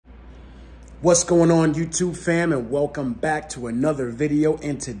What's going on, YouTube fam, and welcome back to another video.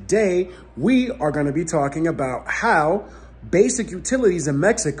 And today we are going to be talking about how basic utilities in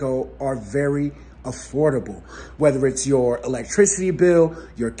Mexico are very affordable. Whether it's your electricity bill,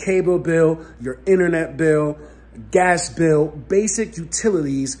 your cable bill, your internet bill, gas bill, basic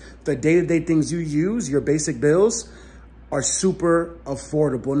utilities, the day-to-day things you use, your basic bills, are super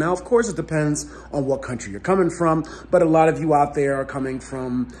affordable. Now, of course, it depends on what country you're coming from, but a lot of you out there are coming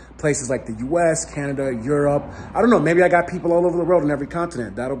from places like the US, Canada, Europe. I don't know, maybe I got people all over the world in every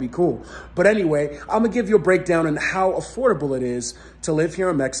continent. That'll be cool. But anyway, I'm gonna give you a breakdown on how affordable it is to live here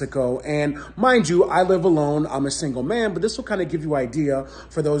in Mexico. And mind you, I live alone, I'm a single man, but this will kind of give you an idea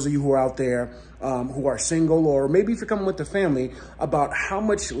for those of you who are out there who are single, or maybe if you're coming with the family, about how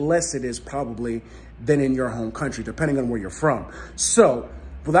much less it is probably than in your home country, depending on where you're from. So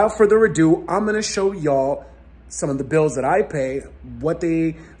without further ado, I'm gonna show y'all some of the bills that I pay, what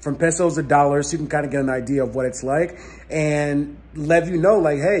they, from pesos to dollars, so you can kind of get an idea of what it's like, and let you know,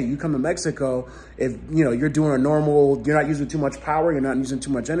 like, hey, you come to Mexico, if you know you're doing a normal, you're not using too much power, you're not using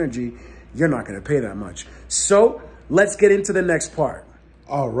too much energy, you're not gonna pay that much. So let's get into the next part.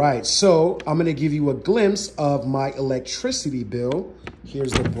 All right, so I'm gonna give you a glimpse of my electricity bill.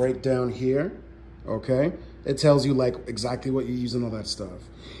 Here's the breakdown here. Okay, it tells you like exactly what you're using, all that stuff.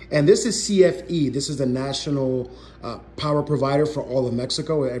 And this is CFE. This is the national power provider for all of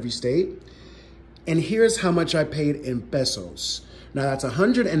Mexico, every state. And here's how much I paid in pesos. Now that's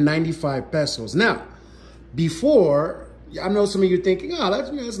 195 pesos. Now, before, I know some of you thinking, oh,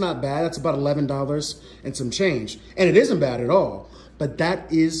 that's not bad. That's about $11 and some change. And it isn't bad at all. But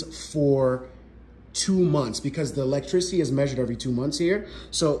that is for 2 months, because the electricity is measured every 2 months here.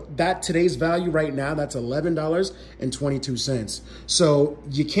 So that today's value right now, that's $11.22. So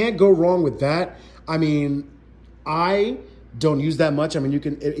you can't go wrong with that. I mean, I don't use that much. I mean,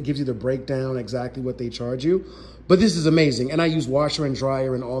 it gives you the breakdown exactly what they charge you, but this is amazing. And I use washer and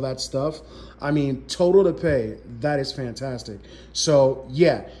dryer and all that stuff. I mean, total to pay, that is fantastic. So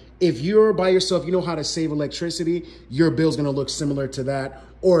yeah, if you're by yourself, you know how to save electricity, your bill's gonna look similar to that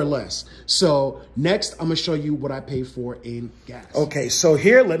or less. So next, I'm gonna show you what I pay for in gas. Okay, so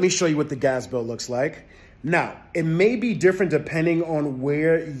here, let me show you what the gas bill looks like. Now, it may be different depending on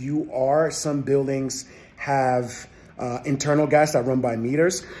where you are. Some buildings have internal gas that run by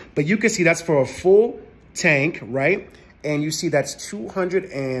meters, but you can see that's for a full tank, right? And you see that's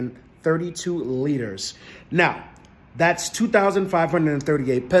 232 liters. Now, that's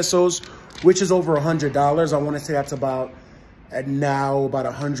 2,538 pesos, which is over $100. I want to say that's about, now, about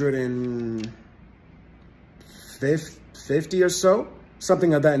 150 or so,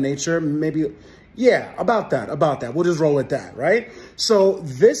 something of that nature. Maybe, yeah, about that. We'll just roll with that, right? So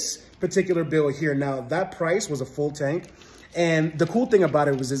this particular bill here, now that price was a full tank. And the cool thing about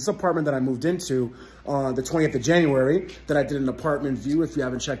it was this apartment that I moved into on the 20th of January that I did an apartment view. If you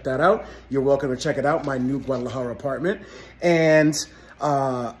haven't checked that out, you're welcome to check it out, my new Guadalajara apartment. And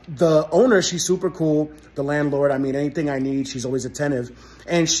the owner, she's super cool. The landlord, I mean, anything I need, she's always attentive.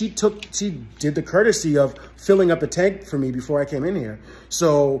 And she did the courtesy of filling up a tank for me before I came in here.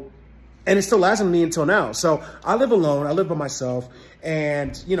 So, and it's still lasting me until now. So I live alone, I live by myself,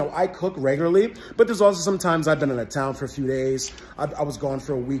 and you know, I cook regularly, but there's also sometimes I've been in a town for a few days. I was gone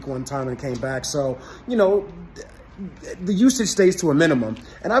for a week one time and came back. So, you know, the usage stays to a minimum.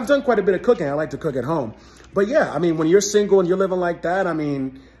 And I've done quite a bit of cooking. I like to cook at home. But yeah, I mean, when you're single and you're living like that, I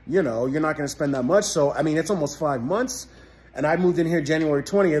mean, you know, you're not gonna spend that much. So, I mean, it's almost 5 months. And I moved in here January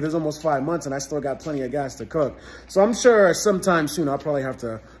 20th. There's almost 5 months and I still got plenty of gas to cook. So I'm sure sometime soon I'll probably have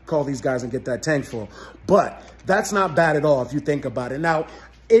to call these guys and get that tank full. But that's not bad at all if you think about it. Now,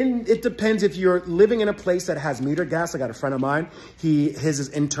 it depends if you're living in a place that has meter gas. I got a friend of mine, his is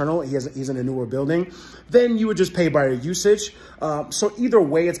internal, he's in a newer building. Then you would just pay by your usage. So either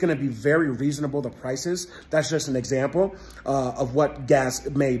way, it's gonna be very reasonable, the prices. That's just an example of what gas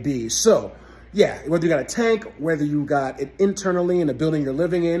may be. So yeah, whether you got a tank, whether you got it internally in the building you're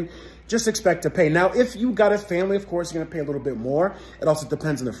living in, just expect to pay. Now, if you got a family, of course, you're gonna pay a little bit more. It also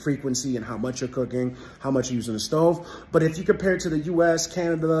depends on the frequency and how much you're cooking, how much you're using the stove. But if you compare it to the US,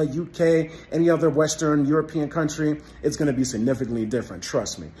 Canada, UK, any other Western European country, it's gonna be significantly different,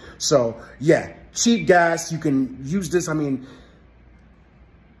 trust me. So yeah, cheap gas, you can use this. I mean,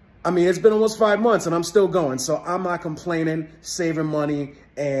 it's been almost 5 months and I'm still going. So I'm not complaining, saving money,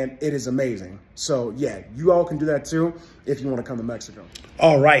 and it is amazing. So yeah, you all can do that too if you want to come to Mexico.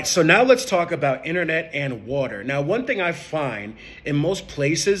 All right, so now let's talk about internet and water. Now, one thing I find in most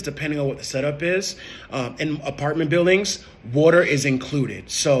places, depending on what the setup is, in apartment buildings, water is included.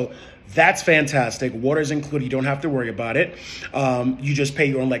 So That's fantastic. Water's included. You don't have to worry about it. You just pay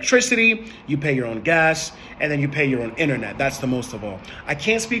your own electricity, you pay your own gas, and then you pay your own internet. That's the most of all. I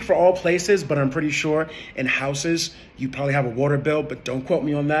can't speak for all places, but I'm pretty sure in houses, you probably have a water bill, but don't quote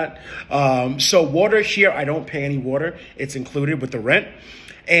me on that. So water here, I don't pay any water. It's included with the rent.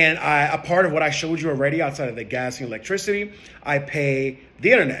 And a part of what I showed you already outside of the gas and electricity, I pay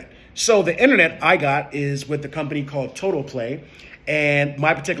the internet. So the internet I got is with the company called Total Play. And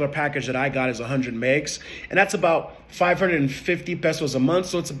my particular package that I got is 100 megs. And that's about 550 pesos a month.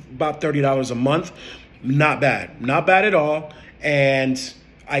 So it's about $30 a month. Not bad. Not bad at all. And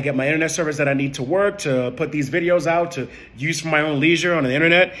I get my internet service that I need to work, to put these videos out, to use for my own leisure on the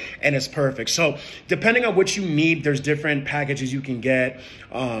internet, and it's perfect. So depending on what you need, there's different packages you can get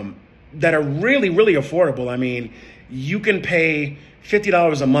that are really, really affordable. I mean, you can pay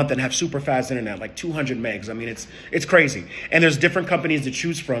 $50 a month and have super fast internet, like 200 megs. I mean, it's crazy. And there's different companies to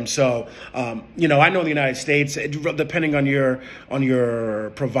choose from. So, you know, I know in the United States, depending on your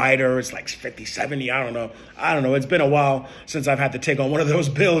provider, it's like 50, 70, I don't know. It's been a while since I've had to take on one of those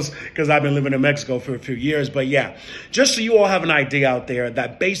bills because I've been living in Mexico for a few years. But yeah, just so you all have an idea out there,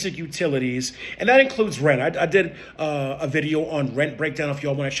 that basic utilities, and that includes rent. I did a video on rent breakdown. If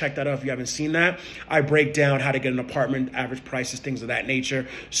y'all want to check that out, if you haven't seen that, I break down how to get an apartment, average prices, things of that nature.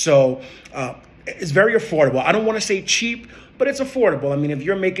 So it's very affordable. I don't want to say cheap, but it's affordable. I mean, if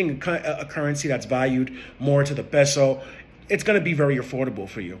you're making a currency that's valued more to the peso, it's going to be very affordable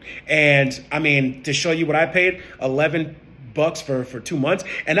for you. And I mean, to show you what I paid, 11 bucks for 2 months.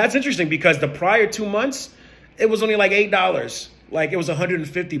 And that's interesting because the prior 2 months, it was only like $8. Like it was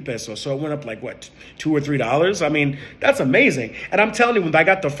 150 pesos. So it went up like what, $2 or $3? I mean, that's amazing. And I'm telling you, when I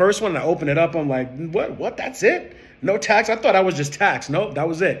got the first one and I opened it up, I'm like, what, that's it? No tax? I thought I was just taxed. Nope, that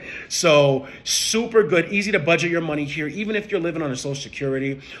was it. So super good, easy to budget your money here. Even if you're living on a Social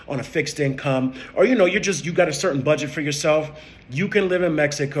Security, on a fixed income, or you know, you got a certain budget for yourself, you can live in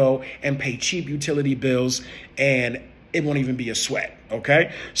Mexico and pay cheap utility bills and it won't even be a sweat,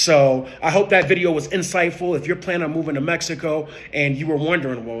 okay? So I hope that video was insightful. If you're planning on moving to Mexico and you were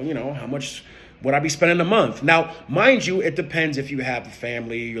wondering, well, you know, how much would I be spending a month? Now, mind you, it depends if you have a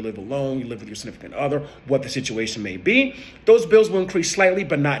family, you live alone, you live with your significant other, what the situation may be. Those bills will increase slightly,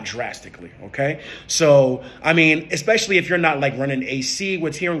 but not drastically, okay? So, I mean, especially if you're not like running AC,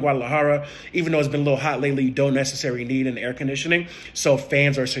 which here in Guadalajara, even though it's been a little hot lately, you don't necessarily need an air conditioning. So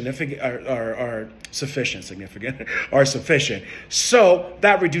fans are sufficient. So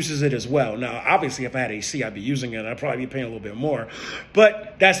that reduces it as well. Now, obviously, if I had AC, I'd be using it. I'd probably be paying a little bit more,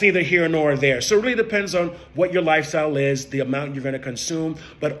 but that's neither here nor there. So it really depends on what your lifestyle is, the amount you're going to consume.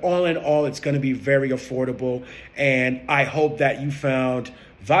 But all in all, it's going to be very affordable. And I hope that you found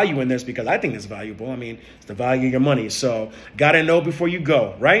value in this because I think it's valuable. I mean, it's the value of your money. So got to know before you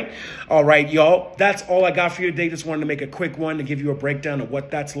go, right? All right, y'all. That's all I got for you today. Just wanted to make a quick one to give you a breakdown of what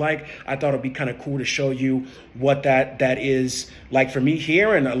that's like. I thought it'd be kind of cool to show you what that is like for me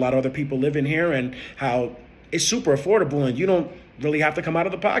here and a lot of other people living here and how it's super affordable and you don't really have to come out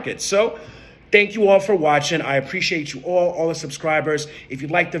of the pocket. So thank you all for watching. I appreciate you all the subscribers. If you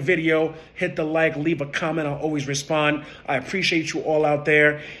like the video, hit the like, leave a comment. I'll always respond. I appreciate you all out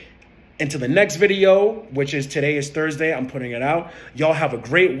there. Until the next video, which is today is Thursday, I'm putting it out. Y'all have a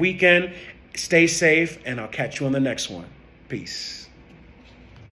great weekend. Stay safe, and I'll catch you on the next one. Peace.